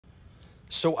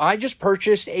So I just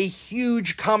purchased a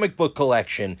huge comic book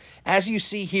collection. As you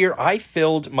see here, I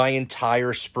filled my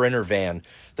entire Sprinter van.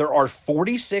 There are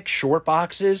 46 short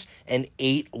boxes and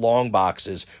 8 long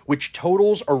boxes, which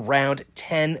totals around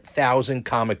 10,000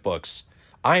 comic books.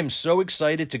 I am so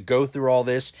excited to go through all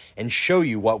this and show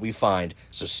you what we find,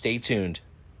 so stay tuned.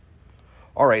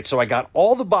 Alright, so I got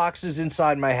all the boxes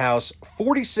inside my house,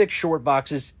 46 short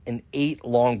boxes and 8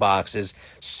 long boxes,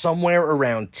 somewhere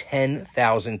around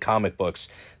 10,000 comic books.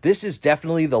 This is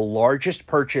definitely the largest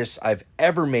purchase I've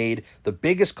ever made, the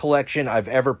biggest collection I've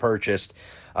ever purchased.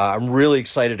 I'm really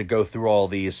excited to go through all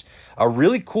these.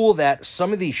 Really cool that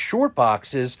some of these short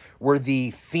boxes were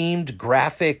the themed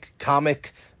graphic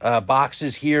comic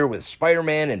boxes here with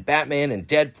Spider-Man and Batman and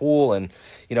Deadpool, and,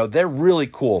 you know, they're really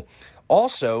cool.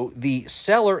 Also, the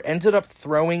seller ended up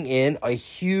throwing in a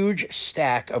huge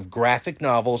stack of graphic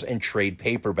novels and trade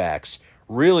paperbacks.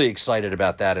 Really excited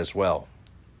about that as well.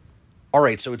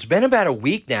 Alright, so it's been about a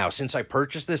week now since I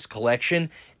purchased this collection,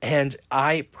 and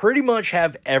I pretty much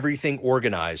have everything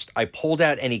organized. I pulled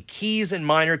out any keys and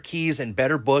minor keys and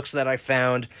better books that I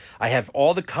found. I have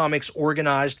all the comics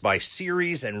organized by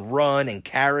series and run and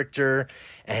character,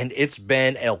 and it's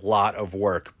been a lot of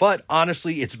work. But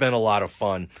honestly, it's been a lot of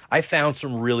fun. I found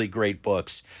some really great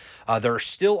books. There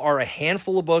still are a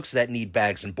handful of books that need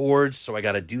bags and boards, so I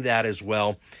got to do that as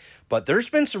well. But there's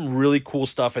been some really cool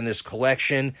stuff in this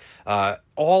collection,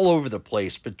 all over the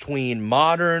place, between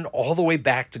modern all the way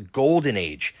back to Golden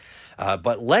Age.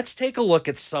 But let's take a look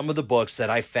at some of the books that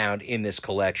I found in this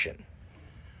collection.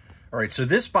 All right, so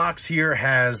this box here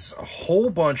has a whole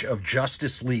bunch of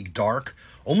Justice League Dark,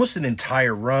 almost an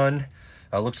entire run.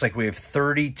 Looks like we have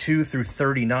 32 through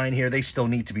 39 here. They still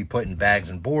need to be put in bags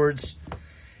and boards.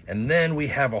 And then we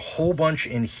have a whole bunch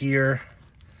in here.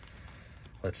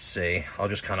 Let's see, I'll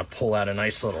just kind of pull out a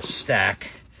nice little stack,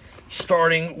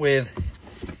 starting with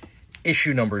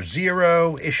issue number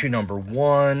 0, issue number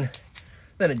 1,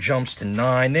 then it jumps to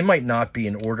 9. They might not be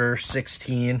in order,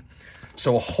 16.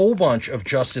 So a whole bunch of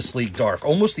Justice League Dark,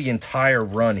 almost the entire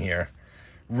run here.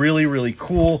 Really, really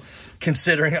cool,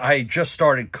 considering I just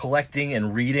started collecting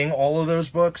and reading all of those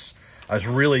books. I was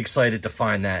really excited to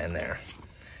find that in there.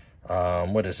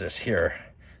 What is this here?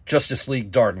 Justice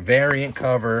League Dark variant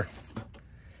cover.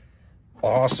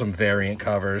 Awesome variant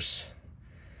covers.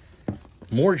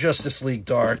 More Justice League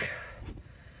Dark.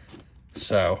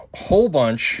 So, a whole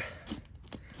bunch.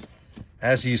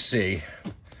 As you see,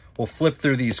 we'll flip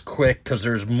through these quick because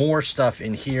there's more stuff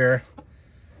in here.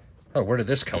 Oh, where did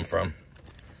this come from?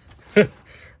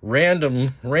 Random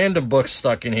books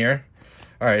stuck in here.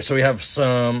 All right, so we have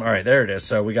some, all right, there it is.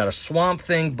 So we got a Swamp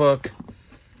Thing book.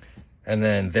 And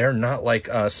then They're Not Like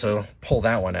Us, so pull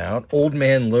that one out. Old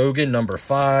Man Logan, number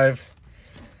 5.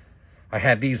 I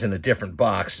had these in a different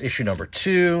box. Issue number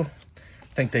 2. I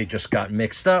think they just got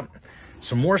mixed up.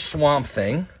 Some more Swamp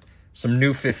Thing. Some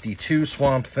New 52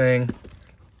 Swamp Thing.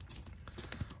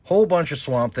 Whole bunch of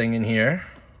Swamp Thing in here.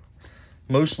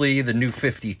 Mostly the New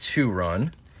 52 run.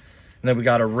 And then we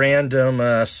got a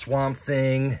random Swamp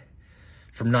Thing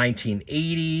from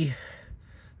 1980.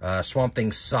 Swamp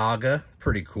Thing Saga.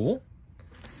 Pretty cool.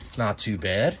 Not too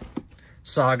bad.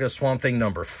 Saga Swamp Thing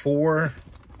number 4.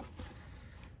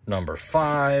 Number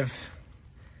 5,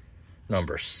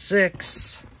 number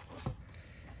 6,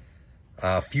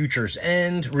 Future's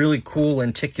End, really cool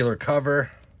lenticular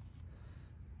cover.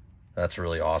 That's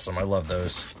really awesome. I love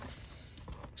those.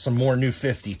 Some more New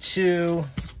 52.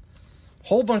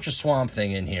 Whole bunch of Swamp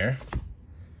Thing in here.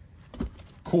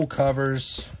 Cool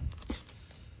covers.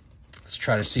 Let's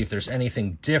try to see if there's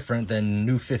anything different than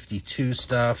New 52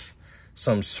 stuff.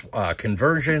 Some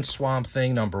Convergence Swamp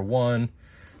Thing, number 1.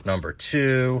 Number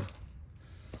 2.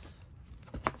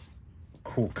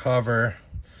 Cool cover.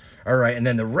 All right, and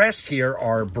then the rest here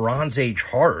are Bronze Age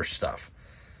horror stuff.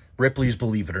 Ripley's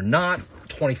Believe It or Not,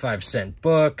 25-cent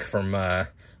book from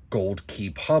Gold Key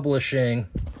Publishing.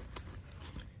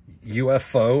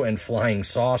 UFO and Flying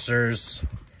Saucers.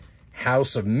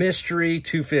 House of Mystery,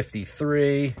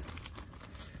 $2.53.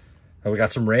 We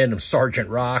got some random Sergeant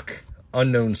Rock,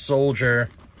 Unknown Soldier.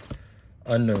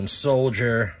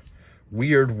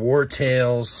 Weird War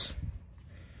Tales.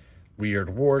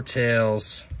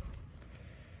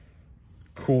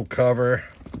 Cool cover.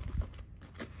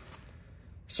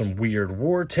 Some Weird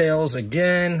War Tales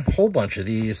again. Whole bunch of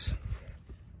these.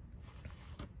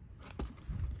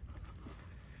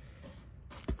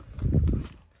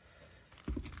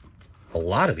 A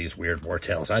lot of these Weird War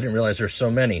Tales. I didn't realize there's so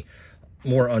many.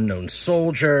 More Unknown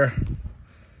Soldier.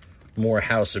 More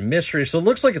House of Mystery. So it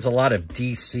looks like it's a lot of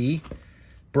DC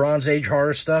Bronze Age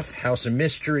horror stuff. House of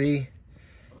Mystery,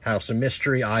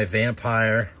 I,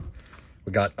 Vampire.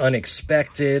 We got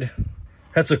Unexpected.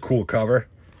 That's a cool cover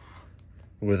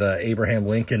with Abraham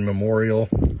Lincoln Memorial.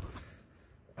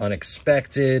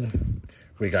 Unexpected.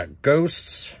 We got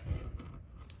Ghosts.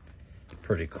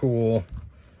 Pretty cool.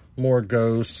 More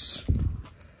Ghosts.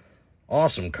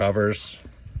 Awesome covers.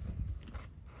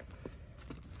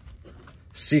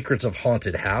 Secrets of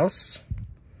Haunted House.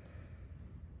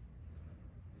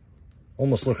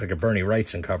 Almost look like a Bernie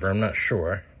Wrightson cover, I'm not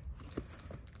sure.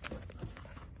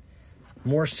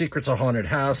 More Secrets of Haunted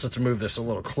House. Let's move this a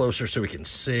little closer so we can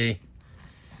see.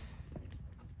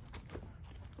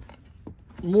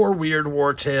 More Weird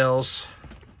War Tales.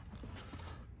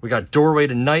 We got Doorway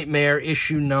to Nightmare,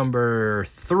 issue number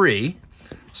 3.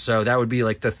 So that would be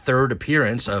like the 3rd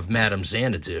appearance of Madame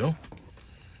Xanadu.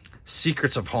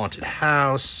 Secrets of Haunted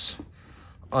House.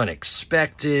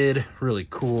 Unexpected. Really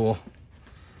cool.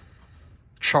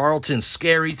 Charlton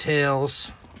Scary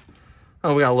Tales.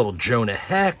 Oh, we got a little Jonah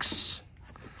Hex.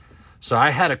 So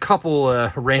I had a couple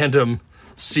random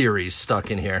series stuck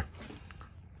in here.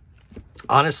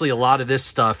 Honestly, a lot of this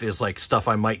stuff is like stuff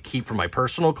I might keep for my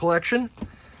personal collection.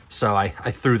 So I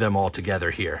threw them all together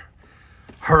here.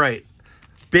 All right.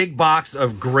 Big box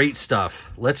of great stuff.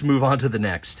 Let's move on to the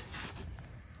next.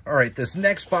 All right, this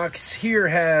next box here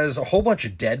has a whole bunch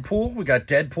of Deadpool. We got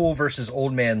Deadpool versus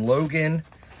Old Man Logan.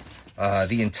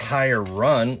 The entire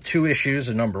run. 2 issues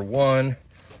of number 1.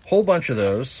 Whole bunch of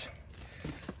those.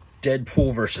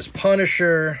 Deadpool versus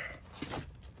Punisher.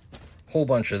 Whole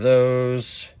bunch of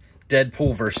those.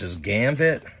 Deadpool versus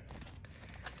Gambit.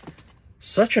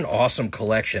 Such an awesome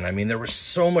collection. I mean, there was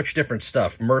so much different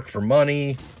stuff. Merc for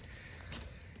Money.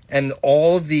 And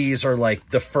all of these are like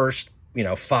the first,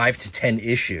 5 to 10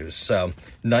 issues. So,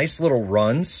 nice little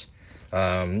runs.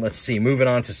 Let's see, moving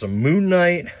on to some Moon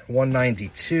Knight,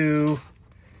 192.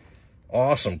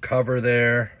 Awesome cover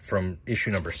there from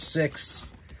issue number 6.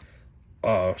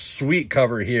 Oh, sweet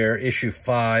cover here, issue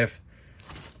 5.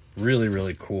 Really,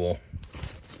 really cool.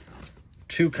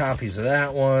 2 copies of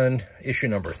that one. Issue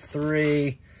number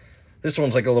 3. This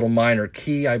one's like a little minor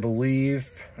key, I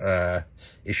believe.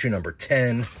 Issue number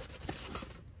 10.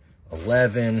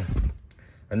 11.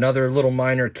 Another little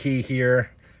minor key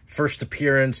here. First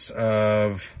appearance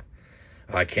of...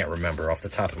 I can't remember off the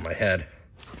top of my head.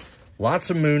 Lots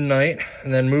of Moon Knight.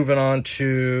 And then moving on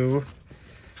to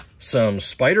some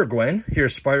Spider-Gwen.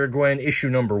 Here's Spider-Gwen issue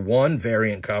number 1,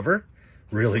 variant cover.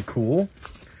 Really cool.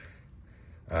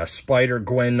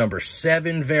 Spider-Gwen number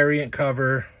 7, variant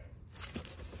cover.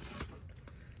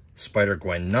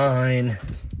 Spider-Gwen 9.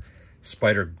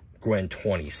 Spider-Gwen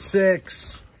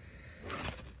 26.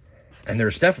 And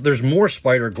there's more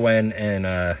Spider-Gwen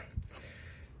and,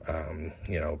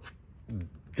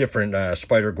 different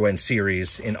Spider-Gwen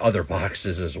series in other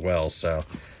boxes as well. So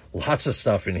lots of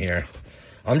stuff in here.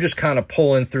 I'm just kind of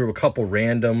pulling through a couple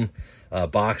random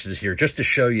boxes here just to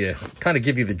show you, kind of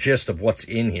give you the gist of what's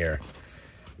in here.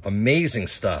 Amazing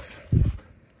stuff.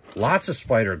 Lots of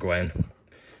Spider-Gwen.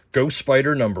 Ghost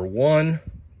Spider number 1.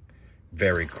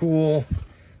 Very cool.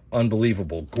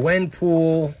 Unbelievable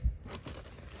Gwenpool.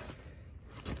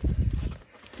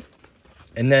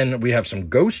 And then we have some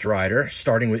Ghost Rider,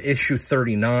 starting with issue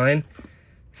 39,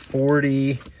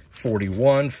 40,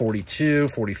 41, 42,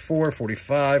 44,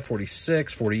 45,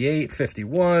 46, 48,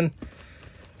 51.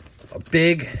 A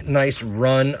big, nice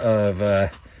run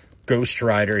of Ghost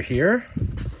Rider here.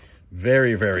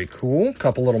 Very, very cool.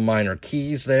 Couple little minor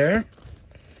keys there.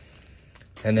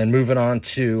 And then moving on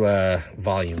to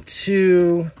Volume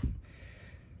 2.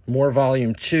 More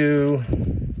Volume 2.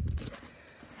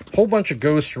 Whole bunch of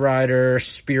Ghost Rider,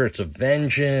 Spirits of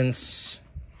Vengeance.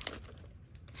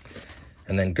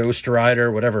 And then Ghost Rider,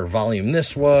 whatever volume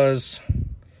this was.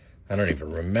 I don't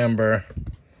even remember.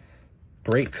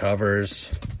 Great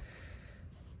covers.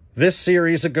 This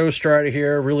series of Ghost Rider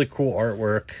here, really cool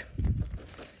artwork.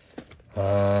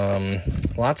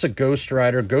 Lots of Ghost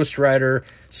Rider. Ghost Rider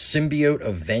Symbiote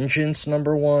of Vengeance,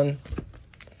 number 1.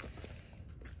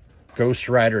 Ghost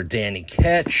Rider Danny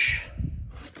Ketch.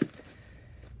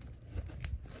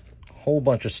 Whole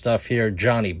bunch of stuff here.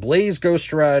 Johnny Blaze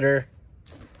Ghost Rider.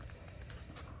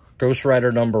 Ghost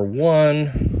Rider number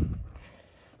 1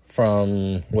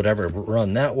 from whatever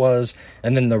run that was.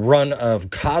 And then the run of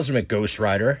Cosmic Ghost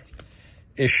Rider.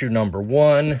 Issue number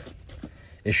 1.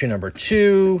 Issue number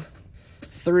 2.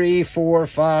 3, 4,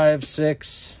 5,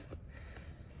 6.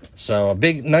 So a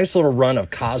big, nice little run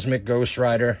of Cosmic Ghost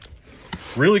Rider.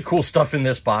 Really cool stuff in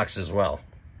this box as well.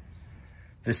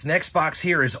 This next box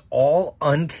here is all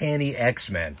Uncanny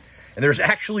X-Men. And there's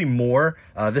actually more.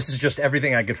 This is just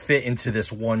everything I could fit into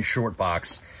this one short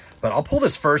box. But I'll pull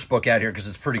this first book out here because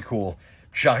it's pretty cool.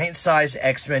 Giant Size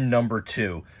X-Men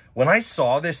 #2. When I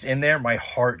saw this in there, my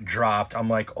heart dropped. I'm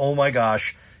like, oh my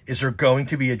gosh, is there going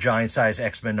to be a Giant Size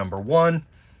X-Men #1?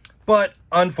 But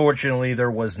unfortunately,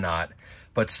 there was not.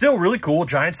 But still really cool.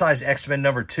 Giant Size X-Men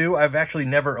 #2. I've actually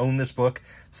never owned this book.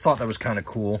 Thought that was kind of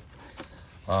cool.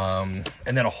 And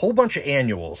then a whole bunch of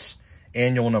annuals.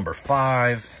 Annual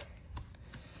 #5.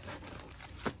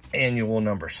 Annual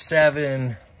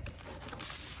 #7.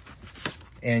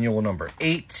 Annual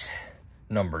 #8.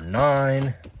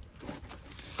 #9.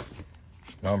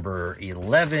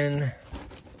 #11.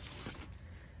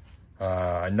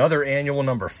 Another annual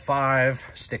 #5.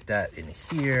 Stick that in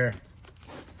here.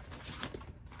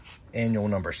 Annual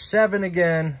 #7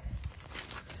 again.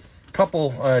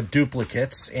 Couple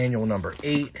duplicates. Annual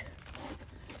 #8.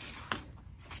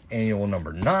 Annual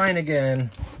 #9 again.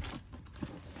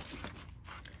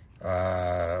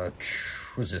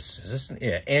 What's this? Is this?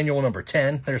 Yeah, annual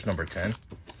 #10. There's #10.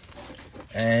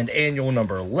 And annual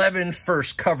 #11.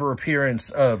 First cover appearance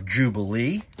of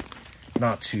Jubilee.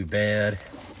 Not too bad.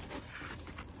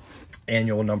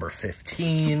 Annual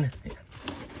 #15.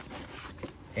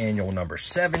 Annual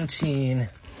 #17.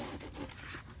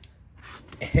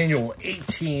 Annual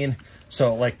 18.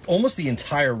 So like almost the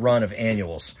entire run of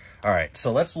annuals. All right,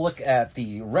 so let's look at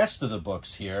the rest of the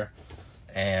books here.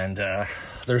 And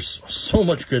there's so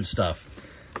much good stuff.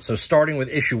 So starting with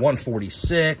issue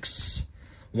 146,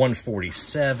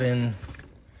 147,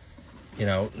 you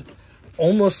know,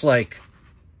 almost like,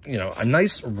 you know, a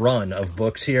nice run of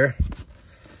books here.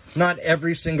 Not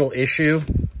every single issue,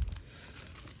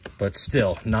 but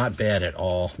still not bad at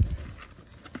all.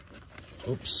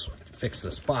 Oops, fix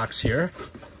this box here.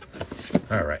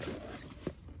 All right.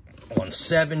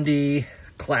 170,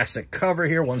 classic cover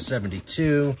here,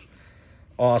 172.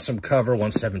 Awesome cover,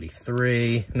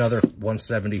 173. Another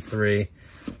 173,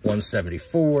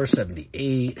 174,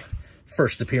 78.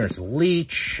 First appearance of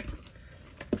Leech.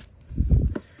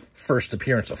 First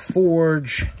appearance of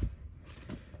Forge.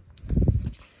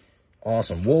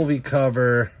 Awesome Wolvie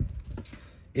cover.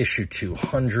 Issue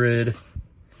 200.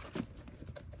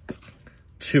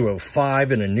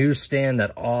 205 in a newsstand.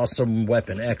 That awesome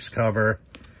Weapon X cover.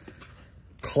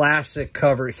 Classic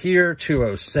cover here,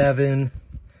 207.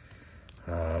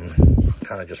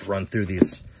 Kind of just run through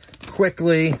these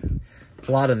quickly.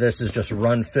 A lot of this is just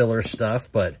run filler stuff,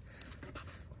 but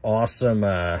awesome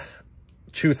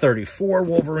 234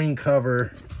 Wolverine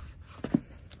cover.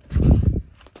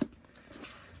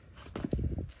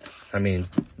 I mean,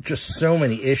 just so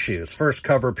many issues. First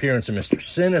cover appearance of Mr.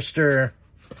 Sinister.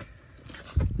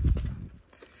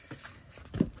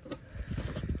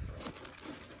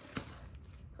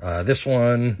 This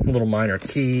one, Little Minor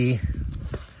Key.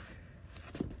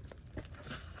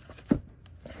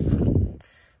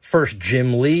 First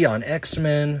Jim Lee on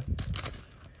X-Men.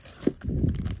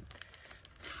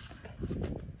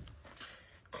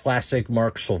 Classic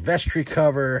Mark Silvestri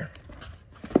cover.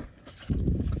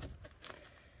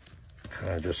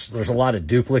 There's a lot of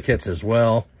duplicates as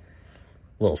well.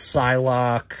 Little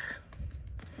Psylocke.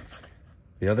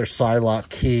 The other Psylocke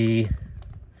key.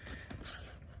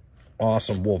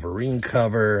 Awesome Wolverine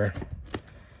cover.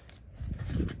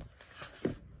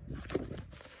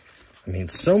 I mean,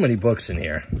 so many books in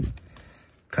here.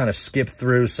 Kind of skip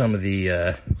through some of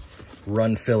the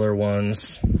run filler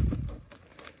ones.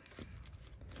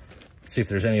 See if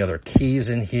there's any other keys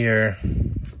in here.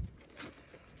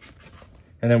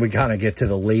 And then we kind of get to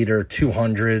the later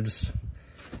 200s,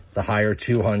 the higher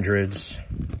 200s.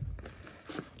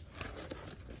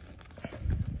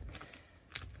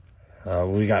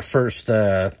 We got first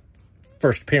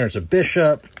appearance of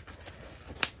Bishop.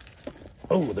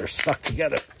 Oh, they're stuck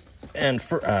together. And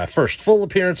first full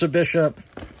appearance of Bishop.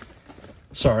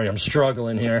 Sorry, I'm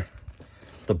struggling here.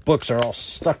 The books are all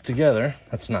stuck together.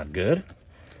 That's not good.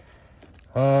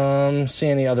 See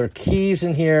any other keys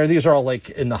in here? These are all like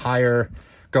in the higher,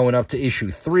 going up to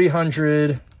issue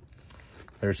 300.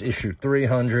 There's issue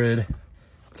 300,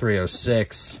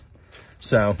 306.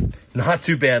 So, not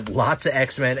too bad. Lots of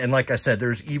X-Men. And like I said,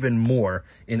 there's even more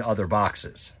in other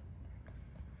boxes.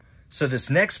 So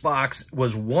this next box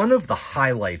was one of the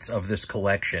highlights of this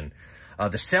collection.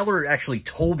 The seller actually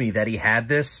told me that he had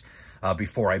this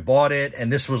before I bought it.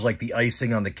 And this was like the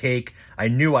icing on the cake. I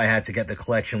knew I had to get the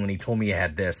collection when he told me he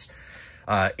had this.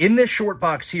 In this short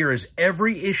box here is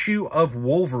every issue of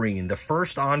Wolverine, the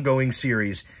first ongoing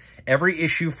series. Every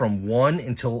issue from 1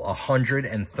 until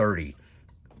 130.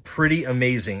 Pretty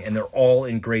amazing, and they're all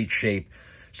in great shape.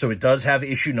 So it does have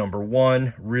issue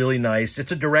 #1, really nice.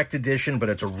 It's a direct edition, but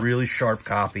it's a really sharp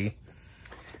copy.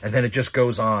 And then it just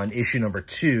goes on, issue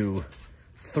 #2,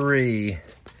 3,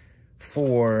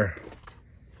 4,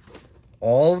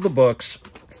 all of the books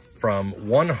from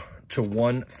 1 to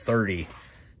 130.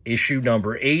 Issue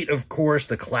number 8, of course,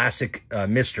 the classic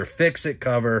Mr. Fix-It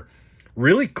cover.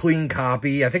 Really clean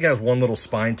copy. I think it has one little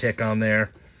spine tick on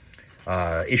there.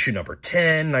 Issue number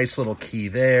 10, nice little key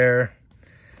there.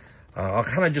 I'll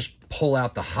kind of just pull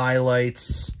out the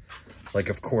highlights. Like,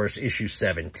 of course, issue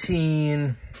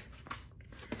 17.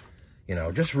 You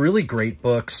know, just really great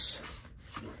books.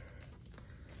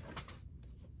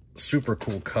 Super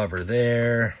cool cover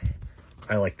there.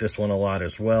 I like this one a lot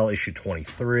as well. Issue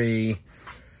 23.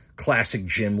 Classic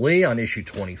Jim Lee on issue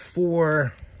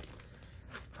 24.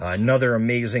 Another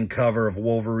amazing cover of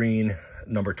Wolverine,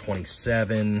 number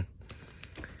 27.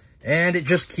 And it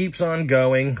just keeps on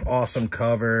going. Awesome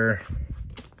cover.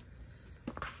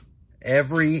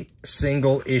 Every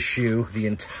single issue, the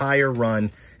entire run,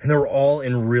 and they're all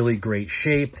in really great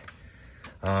shape.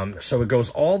 So it goes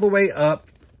all the way up.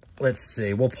 Let's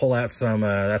see, we'll pull out some,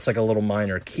 that's like a little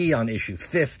minor key on issue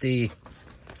 50.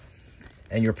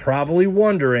 And you're probably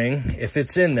wondering if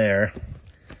it's in there.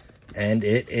 And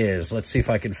it is. Let's see if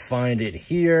I can find it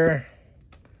here.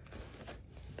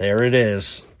 There it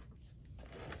is.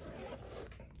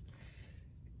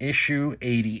 Issue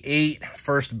 88,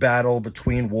 first battle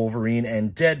between Wolverine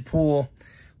and Deadpool.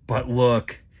 But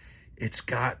look, it's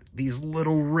got these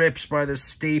little rips by the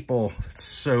staple. It's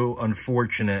so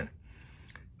unfortunate.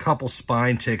 Couple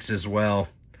spine ticks as well.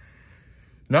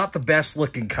 Not the best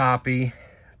looking copy,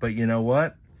 but you know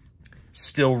what?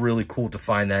 Still really cool to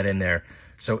find that in there.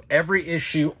 So every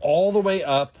issue all the way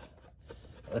up.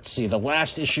 Let's see, the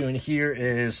last issue in here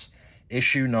is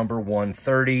issue number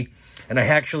 130. And I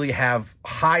actually have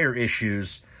higher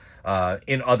issues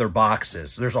in other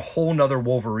boxes. There's a whole nother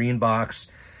Wolverine box,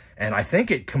 and I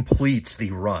think it completes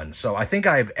the run. So I think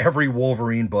I have every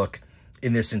Wolverine book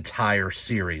in this entire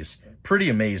series. Pretty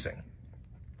amazing.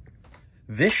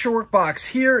 This short box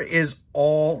here is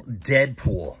all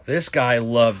Deadpool. This guy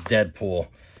loved Deadpool.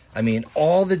 I mean,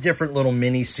 all the different little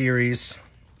mini series.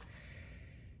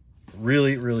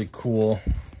 Really, really cool.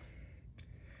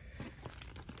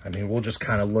 I mean, we'll just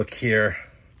kind of look here.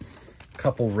 A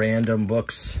couple random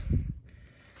books.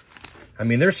 I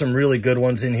mean, there's some really good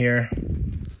ones in here.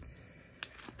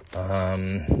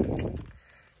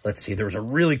 Let's see, there was a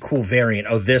really cool variant.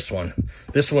 Oh, this one.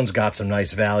 This one's got some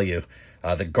nice value.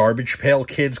 The Garbage Pail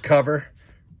Kids cover.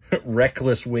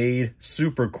 Reckless Wade.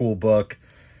 Super cool book.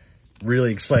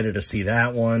 Really excited to see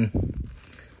that one.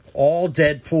 All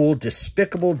Deadpool.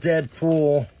 Despicable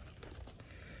Deadpool.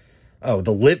 Oh,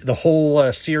 the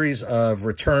whole series of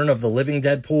Return of the Living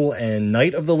Deadpool and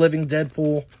Night of the Living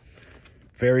Deadpool.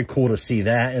 Very cool to see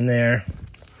that in there.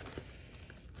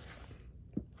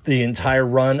 The entire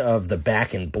run of the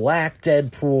Back in Black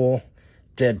Deadpool.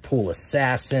 Deadpool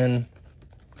Assassin.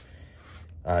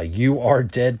 You Are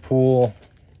Deadpool.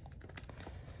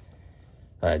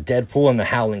 Deadpool and the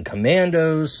Howling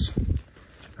Commandos.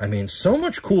 I mean, so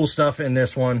much cool stuff in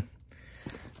this one.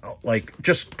 Like,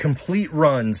 just complete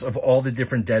runs of all the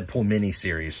different Deadpool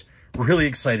miniseries. Really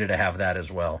excited to have that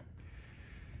as well.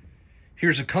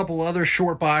 Here's a couple other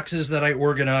short boxes that I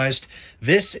organized.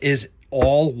 This is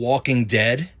all Walking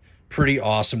Dead. Pretty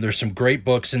awesome. There's some great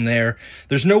books in there.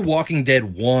 There's no Walking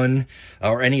Dead 1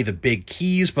 or any of the big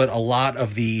keys, but a lot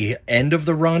of the end of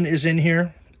the run is in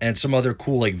here. And some other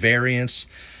cool, like, variants.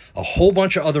 A whole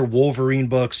bunch of other Wolverine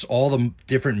books. All the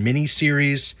different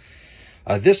miniseries.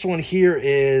 This one here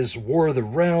is War of the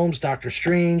Realms, Doctor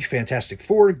Strange, Fantastic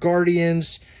Four,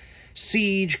 Guardians,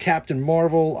 Siege, Captain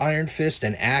Marvel, Iron Fist,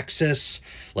 and Axis.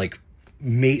 Like,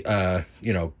 you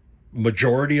know,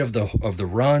 majority of the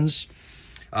runs.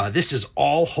 This is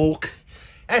all Hulk.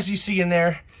 As you see in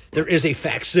there, there is a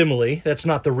facsimile. That's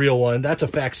not the real one. That's a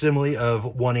facsimile of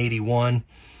 181.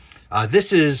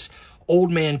 This is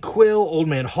Old Man Quill, Old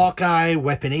Man Hawkeye,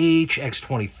 Weapon H,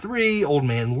 X-23, Old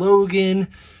Man Logan.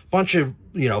 Bunch of,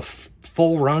 you know,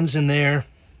 full runs in there.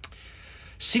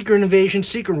 Secret Invasion,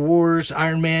 Secret Wars,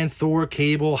 Iron Man, Thor,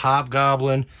 Cable,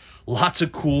 Hobgoblin. Lots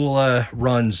of cool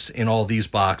runs in all these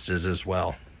boxes as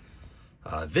well.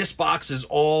 This box is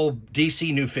all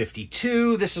DC New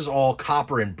 52. This is all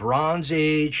Copper and Bronze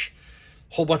Age.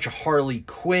 Whole bunch of Harley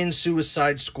Quinn,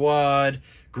 Suicide Squad,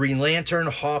 Green Lantern,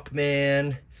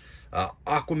 Hawkman,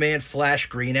 Aquaman, Flash,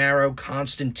 Green Arrow,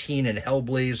 Constantine, and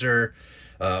Hellblazer.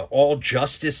 All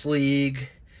Justice League,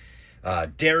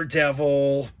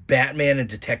 Daredevil, Batman and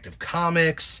Detective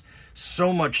Comics.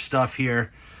 So much stuff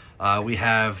here. We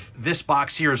have this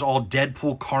box here is all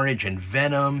Deadpool, Carnage, and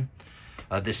Venom.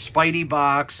 This Spidey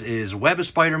box is Web of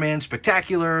Spider-Man,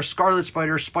 Spectacular, Scarlet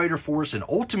Spider, Spider-Force, and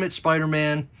Ultimate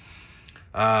Spider-Man.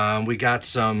 We got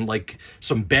some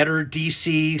better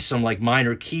DC, some like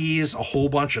minor keys, a whole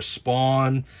bunch of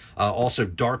Spawn, also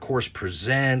Dark Horse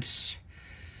Presents.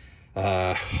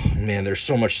 Man, there's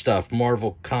so much stuff.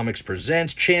 Marvel Comics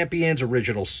Presents, Champions,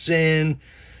 Original Sin,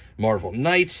 Marvel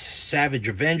Knights, Savage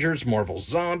Avengers, Marvel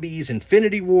Zombies,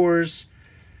 Infinity Wars.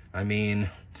 I mean,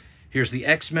 here's the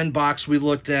X-Men box we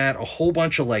looked at, a whole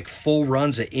bunch of like full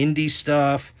runs of indie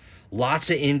stuff, lots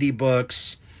of indie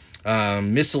books,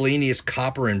 miscellaneous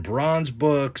copper and bronze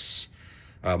books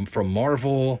from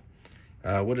Marvel.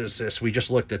 What is this? We just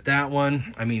looked at that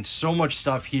one. I mean, so much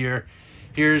stuff here.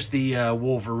 Here's the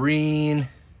Wolverine.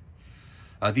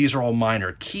 These are all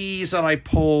minor keys that I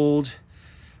pulled.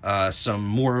 Some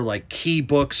more like key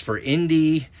books for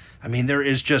indie. I mean, there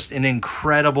is just an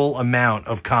incredible amount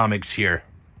of comics here.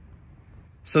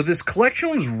 So this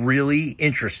collection was really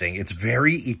interesting. It's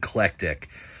very eclectic.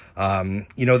 You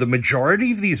know, the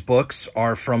majority of these books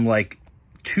are from like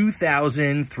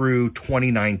 2000 through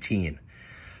 2019.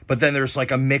 But then there's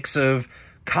like a mix of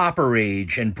Copper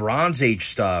Age and Bronze Age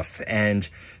stuff, and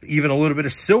even a little bit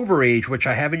of Silver Age, which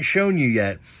I haven't shown you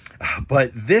yet.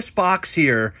 But this box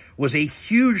here was a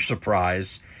huge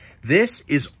surprise. This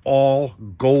is all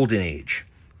Golden Age,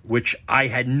 which I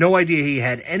had no idea he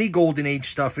had any Golden Age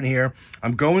stuff in here.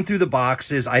 I'm going through the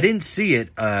boxes. I didn't see it,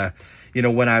 you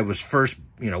know, when I was first,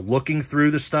 you know, looking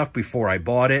through the stuff before I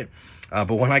bought it.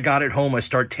 But when I got it home, I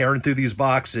start tearing through these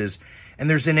boxes, and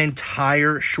there's an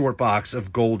entire short box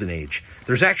of Golden Age.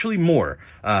 There's actually more,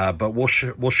 but we'll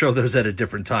show those at a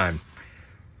different time.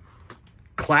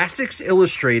 Classics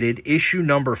Illustrated, issue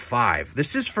number 5.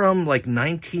 This is from like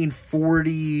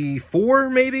 1944,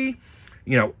 maybe?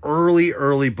 You know,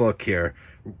 early book here,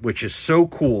 which is so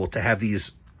cool to have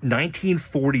these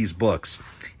 1940s books,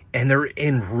 and they're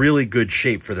in really good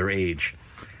shape for their age.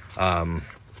 I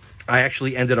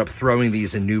actually ended up throwing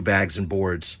these in new bags and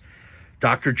boards.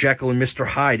 Dr. Jekyll and Mr.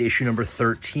 Hyde, issue number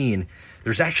 13.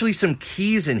 There's actually some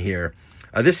keys in here.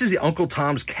 This is the Uncle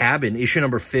Tom's Cabin, issue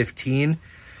number 15.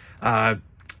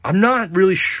 I'm not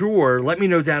really sure. Let me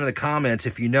know down in the comments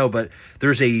if you know, but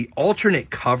there's a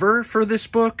alternate cover for this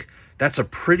book. That's a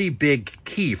pretty big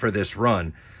key for this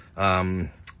run.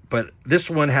 But this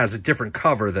one has a different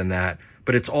cover than that,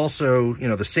 but it's also, you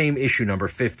know, the same issue number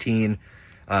 15,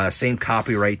 same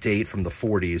copyright date from the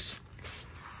 40s.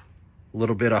 A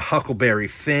little bit of Huckleberry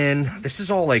Finn. This is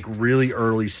all like really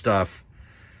early stuff.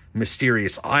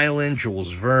 Mysterious Island,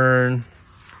 Jules Verne.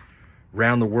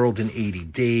 Round the World in 80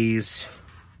 Days.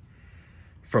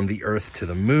 From the Earth to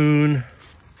the Moon.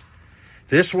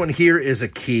 This one here is a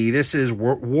key. This is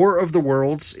War of the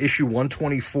Worlds, issue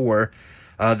 124.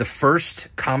 The first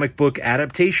comic book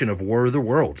adaptation of War of the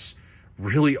Worlds.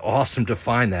 Really awesome to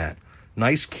find that.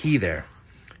 Nice key there.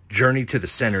 Journey to the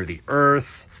Center of the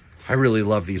Earth. I really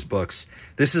love these books.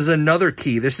 This is another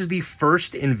key. This is the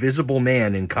first Invisible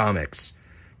Man in comics.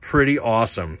 Pretty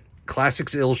awesome.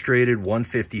 Classics Illustrated,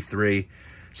 153.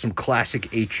 Some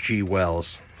classic H.G.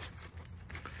 Wells.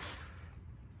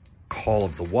 Call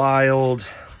of the Wild.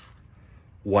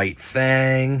 White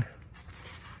Fang.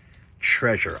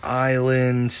 Treasure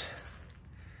Island.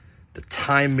 The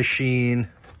Time Machine.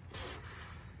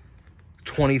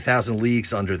 20,000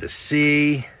 Leagues Under the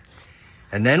Sea.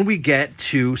 And then we get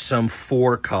to some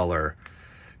 4-color.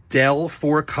 Dell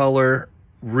 4-color,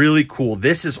 really cool.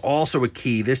 This is also a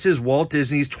key. This is Walt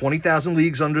Disney's 20,000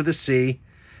 Leagues Under the Sea.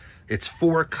 It's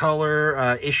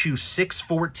 4-color, issue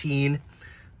 614,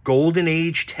 Golden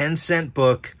Age 10-cent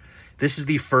book. This is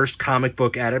the first comic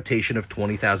book adaptation of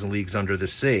 20,000 Leagues Under the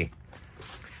Sea.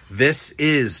 This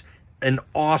is an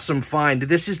awesome find.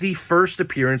 This is the first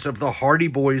appearance of the Hardy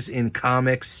Boys in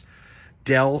comics.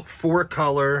 Dell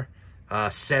 4-color.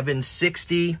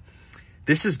 760.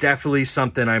 This is definitely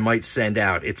something I might send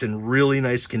out. It's in really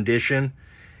nice condition,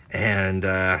 and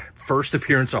first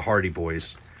appearance of Hardy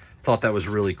Boys. Thought that was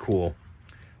really cool.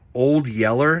 Old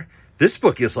Yeller. This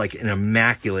book is like in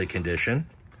immaculate condition.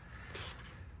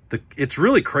 It's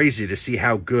really crazy to see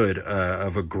how good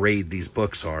of a grade these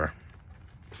books are.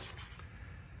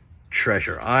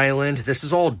 Treasure Island. This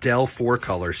is all Dell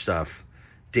 4-color stuff.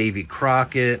 Davy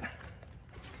Crockett.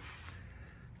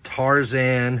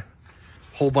 Tarzan,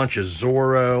 whole bunch of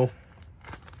Zorro,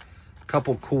 a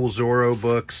couple cool Zorro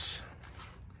books,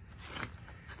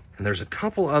 and there's a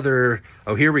couple other,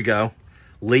 oh, here we go,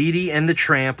 Lady and the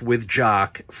Tramp with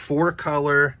Jock,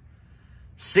 4-color,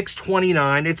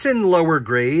 629, it's in lower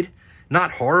grade,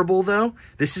 not horrible though.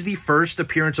 This is the first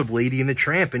appearance of Lady and the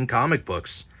Tramp in comic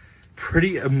books.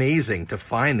 Pretty amazing to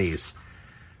find these.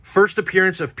 First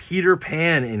appearance of Peter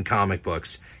Pan in comic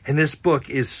books, and this book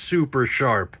is super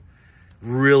sharp.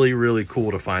 Really, really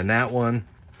cool to find that one.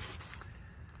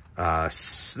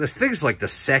 This thing's like the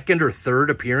second or third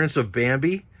appearance of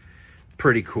Bambi.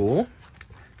 Pretty cool.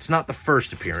 It's not the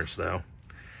first appearance, though.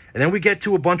 And then we get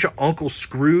to a bunch of Uncle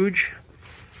Scrooge.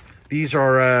 These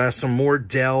are some more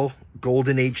Dell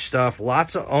Golden Age stuff.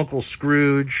 Lots of Uncle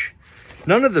Scrooge.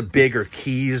 None of the bigger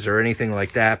keys or anything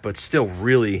like that, but still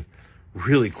really,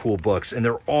 really cool books. And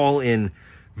they're all in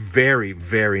very,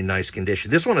 very nice condition.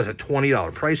 This one has a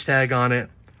 $20 price tag on it.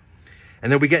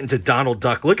 And then we get into Donald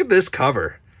Duck. Look at this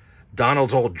cover.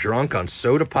 Donald's all drunk on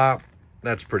soda pop.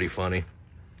 That's pretty funny.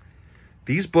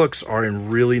 These books are in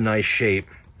really nice shape.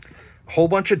 A whole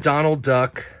bunch of Donald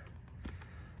Duck.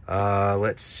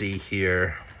 Let's see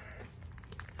here.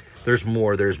 There's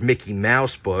more. There's Mickey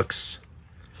Mouse books.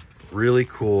 Really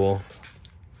cool.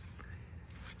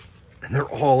 And they're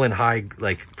all in high,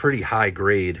 like pretty high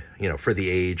grade, you know, for the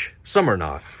age. Some are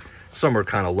not. Some are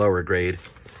kind of lower grade.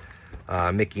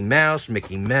 Mickey Mouse.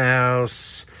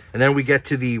 And then we get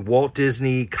to the Walt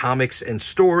Disney Comics and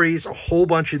Stories. A whole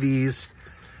bunch of these.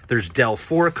 There's Dell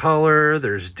 4-color.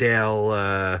 There's Dell,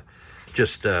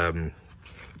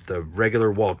 the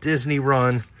regular Walt Disney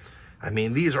run. I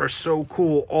mean, these are so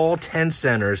cool. All 10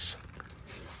 centers.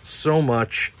 So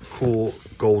much cool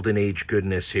Golden Age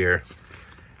goodness here.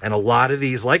 And a lot of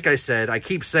these, like I said, I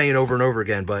keep saying over and over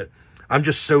again, but I'm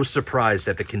just so surprised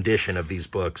at the condition of these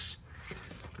books.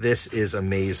 This is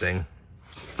amazing.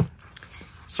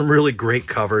 Some really great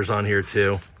covers on here,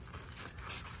 too.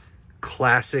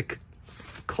 Classic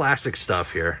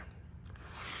stuff here.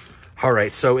 All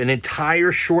right, so an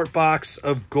entire short box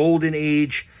of Golden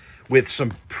Age with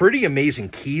some pretty amazing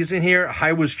keys in here.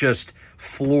 I was just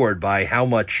floored by how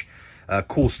much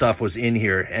cool stuff was in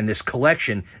here, and this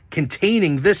collection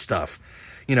containing this stuff.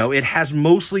 You know, it has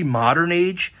mostly modern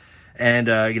age and,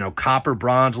 you know, copper,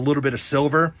 bronze, a little bit of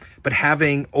silver, but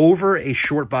having over a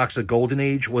short box of Golden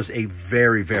Age was a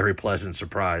very, very pleasant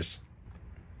surprise.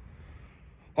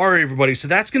 All right, everybody, so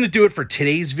that's going to do it for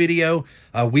today's video.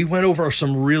 We went over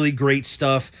some really great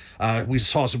stuff. We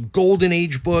saw some Golden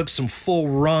Age books, some full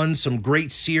runs, some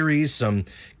great series, some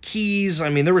keys. I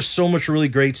mean, there was so much really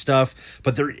great stuff,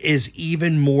 but there is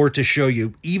even more to show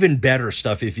you, even better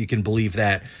stuff, if you can believe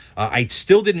that. I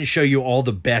still didn't show you all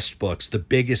the best books, the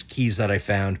biggest keys that I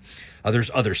found. There's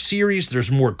other series.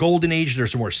 There's more Golden Age.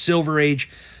 There's more Silver Age.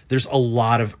 There's a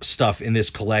lot of stuff in this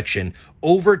collection.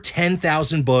 Over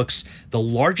 10,000 books, the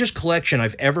largest collection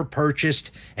I've ever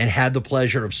purchased and had the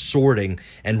pleasure of sorting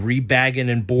and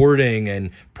rebagging and boarding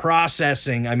and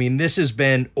processing. I mean, this has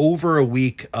been over a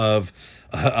week of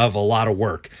a lot of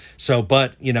work. So,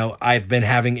 but, you know, I've been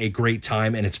having a great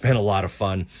time and it's been a lot of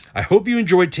fun. I hope you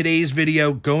enjoyed today's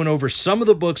video going over some of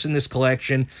the books in this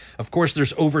collection. Of course,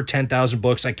 there's over 10,000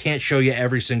 books. I can't show you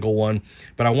every single one,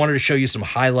 but I wanted to show you some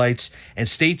highlights. And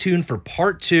stay tuned for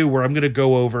part 2, where I'm going to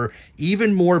go over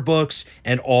even more books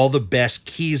and all the best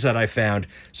keys that I found.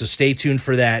 So stay tuned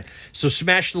for that. So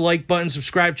smash the like button,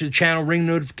 subscribe to the channel, ring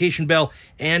the notification bell,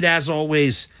 and as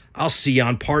always, I'll see you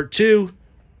on part 2.